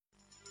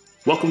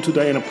Welcome to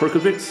Diana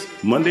Perkovic's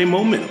Monday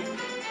Momentum.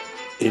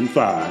 In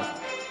 5,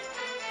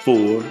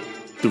 4,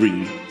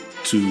 3,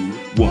 2,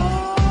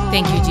 1.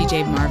 Thank you,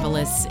 DJ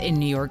Marvelous in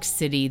New York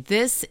City.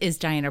 This is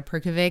Diana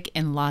Perkovic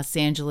in Los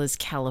Angeles,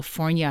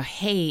 California.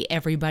 Hey,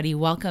 everybody.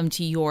 Welcome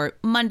to your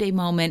Monday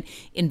Moment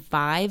in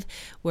 5,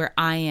 where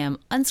I am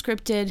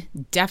unscripted,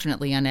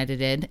 definitely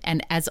unedited,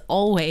 and as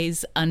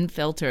always,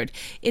 unfiltered.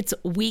 It's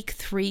week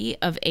 3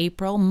 of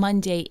April,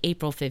 Monday,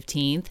 April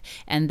 15th,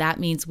 and that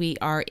means we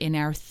are in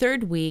our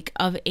third week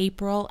of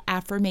April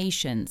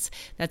Affirmations.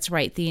 That's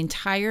right. The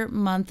entire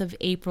month of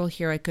April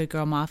here at Good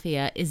Girl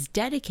Mafia is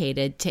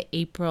dedicated to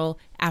April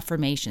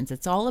Affirmations.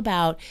 It's all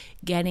about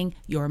getting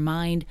your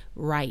mind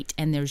right.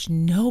 And there's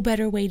no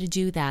better way to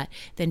do that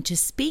than to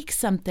speak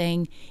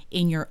something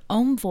in your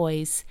own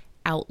voice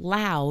out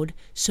loud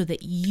so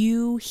that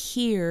you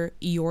hear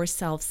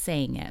yourself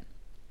saying it.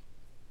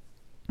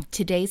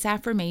 Today's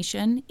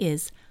affirmation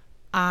is,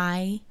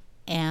 I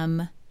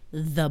am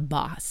the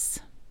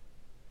boss.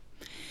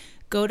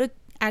 Go to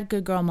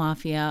Good Girl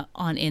Mafia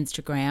on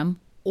Instagram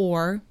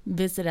or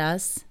visit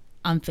us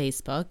on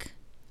Facebook.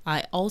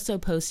 I also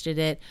posted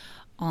it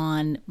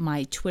on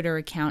my Twitter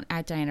account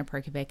at Diana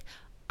Perkovic.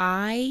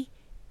 I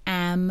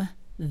am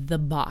the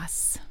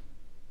boss.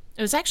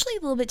 I was actually a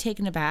little bit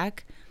taken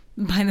aback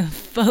by the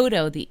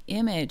photo, the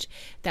image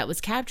that was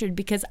captured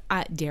because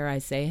I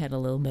had a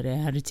little bit of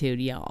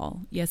attitude, y'all.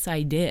 Yes,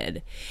 I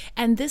did.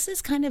 And this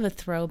is kind of a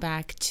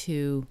throwback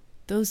to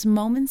those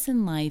moments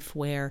in life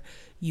where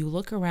you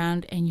look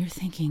around and you're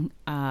thinking,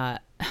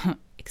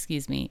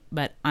 excuse me,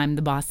 but I'm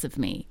the boss of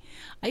me.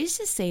 I used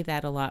to say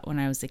that a lot when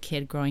I was a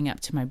kid growing up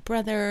to my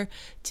brother,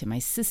 to my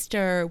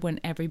sister, when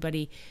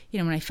everybody,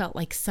 when I felt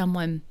like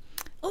someone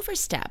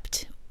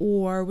overstepped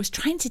or was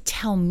trying to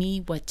tell me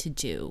what to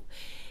do.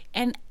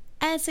 And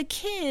as a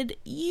kid,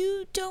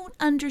 you don't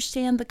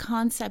understand the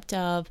concept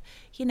of,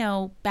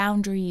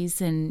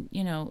 boundaries and,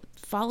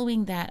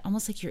 following that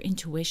almost like your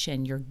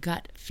intuition, your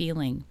gut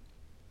feeling.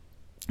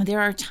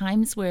 There are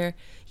times where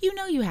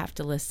you have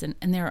to listen,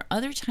 and there are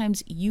other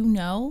times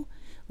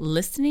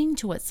listening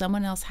to what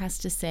someone else has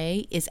to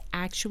say is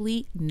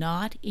actually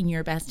not in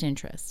your best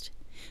interest.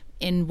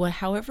 In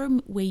however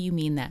way you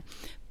mean that.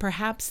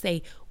 Perhaps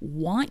they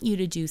want you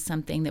to do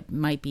something that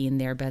might be in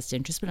their best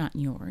interest, but not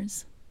in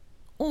yours.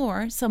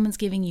 Or someone's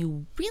giving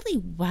you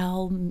really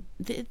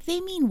they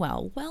mean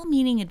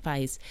well-meaning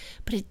advice,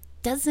 but it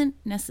doesn't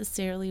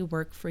necessarily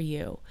work for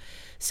you.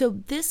 So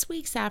this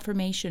week's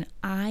affirmation,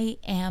 I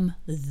am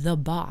the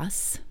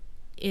boss,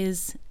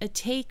 is a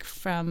take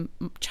from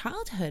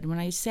childhood when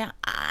I used to say,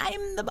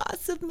 I'm the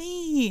boss of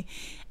me.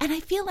 And I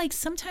feel like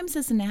sometimes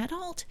as an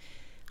adult,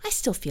 I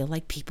still feel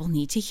like people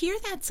need to hear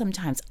that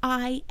sometimes.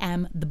 I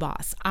am the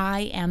boss.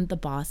 I am the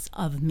boss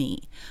of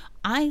me.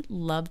 I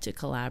love to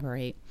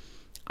collaborate.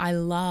 I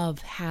love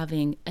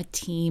having a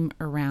team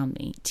around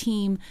me.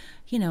 Team,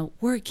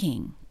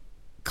 working,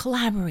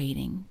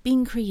 collaborating,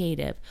 being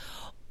creative,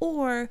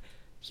 or,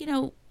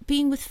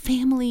 being with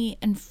family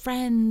and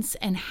friends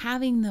and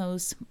having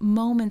those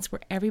moments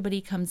where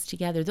everybody comes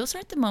together. Those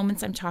aren't the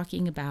moments I'm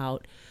talking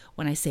about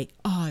when I say,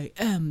 I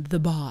am the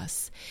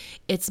boss.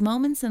 It's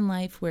moments in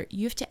life where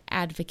you have to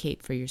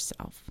advocate for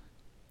yourself.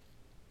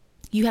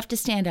 You have to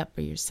stand up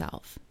for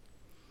yourself.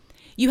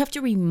 You have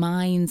to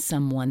remind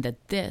someone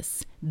that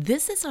this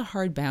is a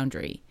hard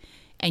boundary.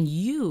 And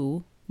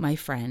you, my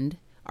friend,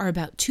 are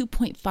about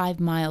 2.5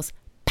 miles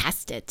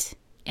past it.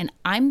 And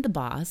I'm the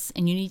boss,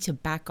 and you need to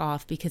back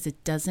off because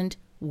it doesn't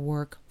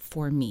work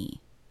for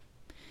me.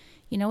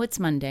 It's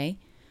Monday.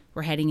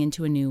 We're heading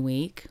into a new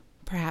week.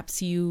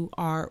 Perhaps you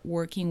are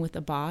working with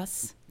a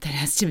boss that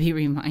has to be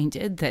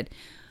reminded that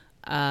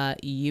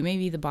you may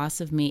be the boss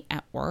of me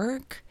at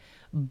work,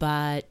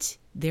 but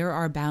there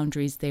are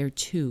boundaries there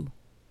too.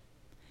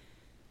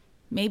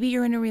 Maybe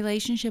you're in a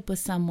relationship with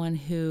someone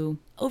who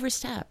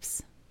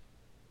oversteps.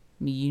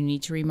 You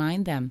need to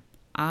remind them,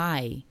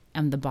 I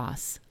am the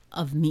boss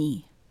of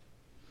me.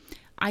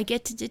 I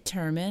get to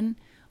determine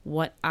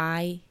what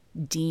I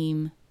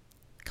deem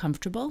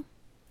comfortable,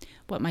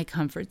 what my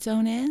comfort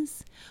zone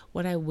is,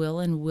 what I will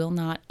and will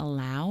not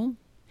allow.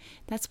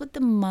 That's what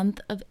the month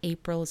of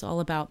April is all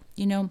about.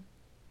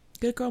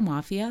 Good Girl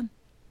Mafia,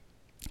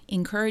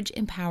 encourage,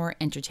 empower,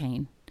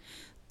 entertain.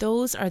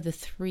 Those are the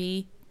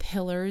 3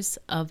 pillars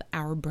of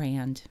our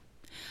brand.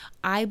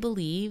 I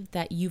believe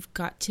that you've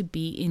got to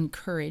be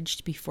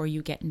encouraged before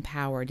you get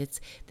empowered. It's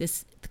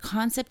the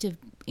concept of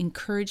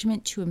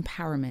encouragement to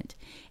empowerment.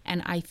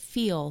 And I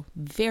feel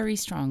very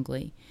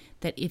strongly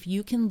that if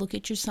you can look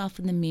at yourself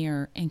in the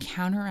mirror and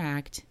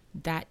counteract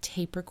that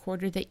tape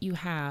recorder that you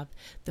have,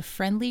 the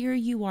friendlier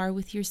you are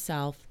with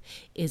yourself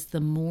is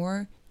the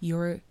more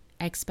your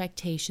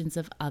expectations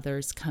of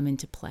others come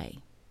into play.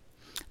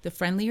 The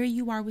friendlier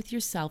you are with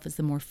yourself is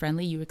the more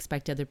friendly you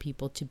expect other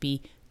people to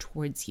be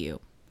towards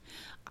you.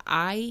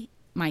 My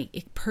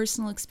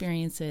personal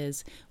experience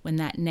is when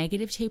that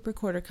negative tape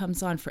recorder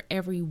comes on, for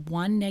every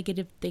one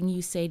negative thing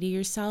you say to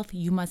yourself,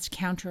 you must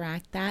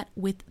counteract that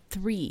with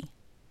 3.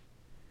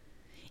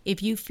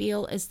 If you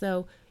feel as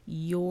though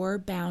your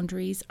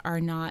boundaries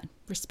are not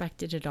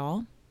respected at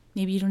all,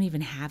 maybe you don't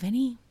even have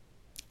any,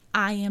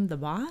 I am the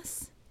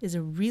boss is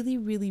a really,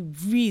 really,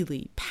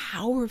 really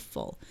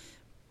powerful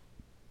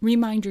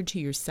reminder to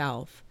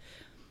yourself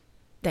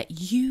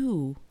that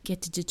you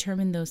get to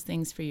determine those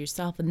things for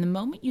yourself. And the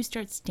moment you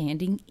start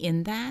standing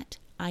in that,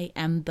 I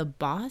am the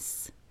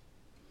boss,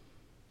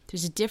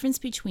 there's a difference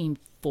between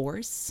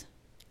force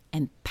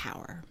and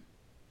power.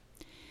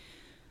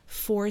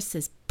 Force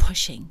is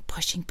pushing,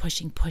 pushing,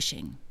 pushing,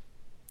 pushing.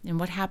 And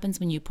what happens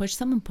when you push?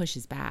 Someone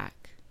pushes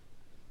back.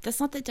 That's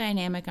not the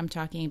dynamic I'm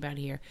talking about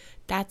here.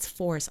 That's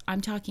force.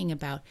 I'm talking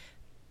about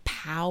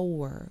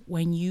power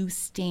when you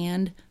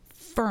stand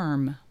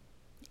firm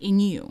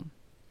in you.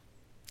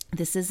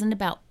 This isn't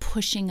about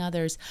pushing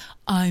others,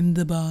 I'm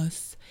the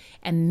boss,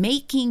 and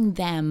making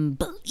them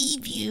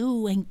believe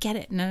you and get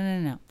it.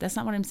 No. That's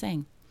not what I'm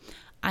saying.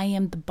 I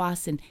am the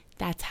boss, and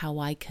that's how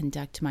I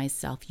conduct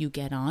myself. You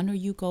get on or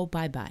you go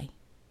bye-bye.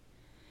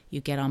 You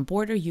get on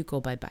board or you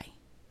go bye-bye.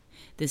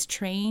 This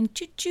train,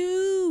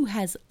 choo-choo,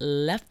 has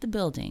left the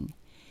building,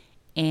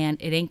 and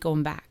it ain't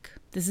going back.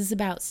 This is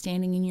about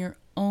standing in your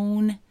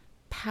own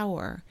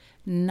power,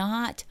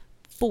 not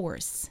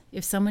force.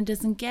 If someone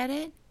doesn't get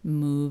it,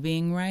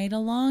 moving right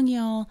along,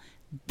 y'all.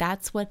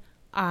 That's what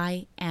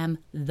I am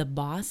the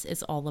boss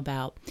is all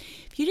about.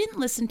 If you didn't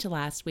listen to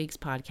last week's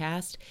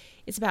podcast,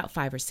 it's about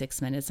 5 or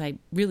 6 minutes. I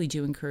really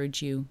do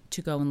encourage you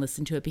to go and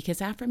listen to it,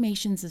 because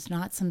affirmations is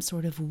not some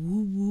sort of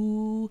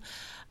woo-woo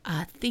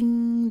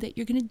thing that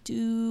you're going to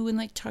do and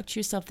like talk to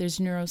yourself. There's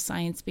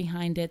neuroscience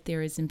behind it.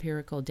 There is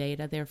empirical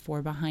data,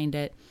 therefore, behind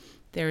it.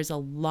 There's a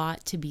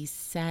lot to be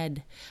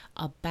said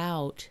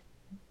about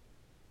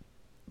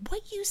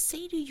what you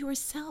say to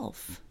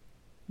yourself.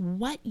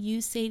 What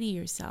you say to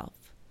yourself.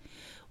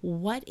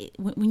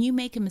 When you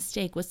make a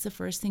mistake, what's the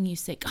first thing you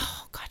say?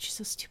 Oh, God, you're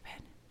so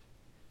stupid.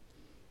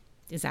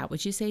 Is that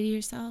what you say to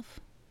yourself?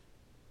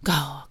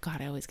 Oh,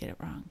 God, I always get it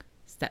wrong.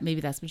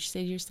 Maybe that's what you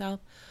say to yourself?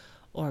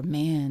 Or,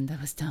 man,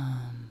 that was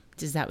dumb.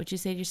 Is that what you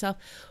say to yourself?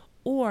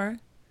 Or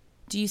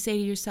do you say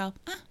to yourself,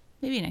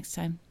 maybe next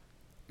time?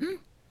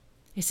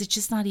 Is it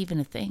just not even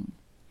a thing?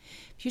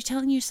 If you're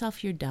telling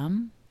yourself you're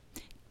dumb,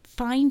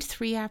 find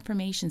 3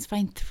 affirmations.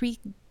 Find 3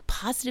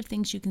 positive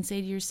things you can say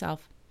to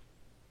yourself.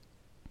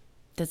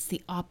 That's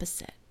the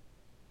opposite.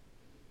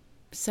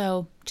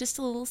 So just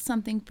a little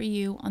something for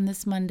you on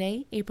this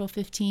Monday, April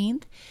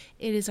 15th.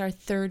 It is our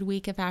 3rd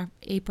week of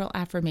April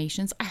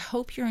affirmations. I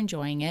hope you're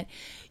enjoying it.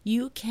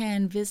 You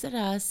can visit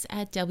us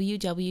at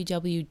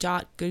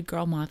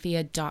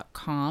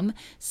www.goodgirlmafia.com.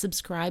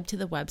 Subscribe to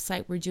the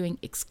website. We're doing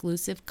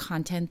exclusive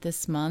content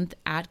this month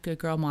at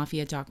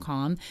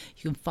goodgirlmafia.com.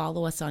 You can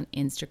follow us on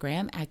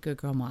Instagram at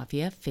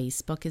goodgirlmafia,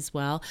 Facebook as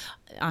well.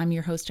 I'm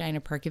your host, Diana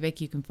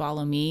Perkovic. You can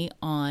follow me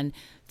on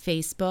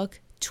Facebook,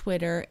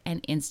 Twitter,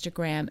 and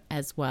Instagram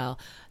as well.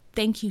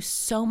 Thank you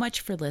so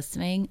much for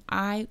listening.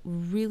 I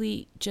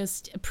really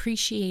just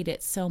appreciate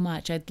it so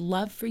much. I'd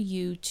love for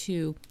you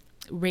to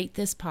rate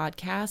this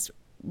podcast,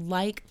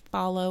 like,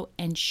 follow,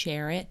 and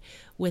share it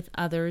with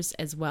others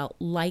as well.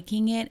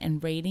 Liking it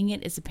and rating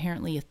it is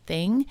apparently a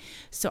thing.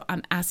 So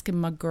I'm asking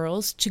my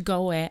girls to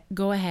go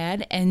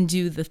ahead and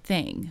do the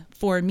thing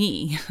for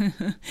me.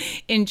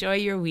 Enjoy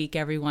your week,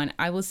 everyone.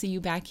 I will see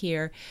you back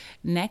here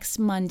next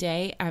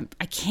Monday.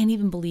 I can't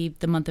even believe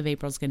the month of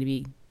April is going to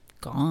be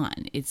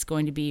gone. It's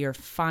going to be your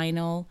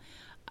final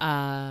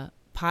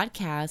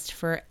podcast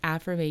for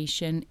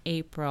Affirmation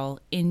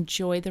April.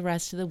 Enjoy the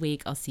rest of the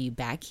week. I'll see you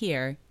back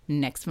here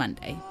next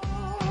Monday.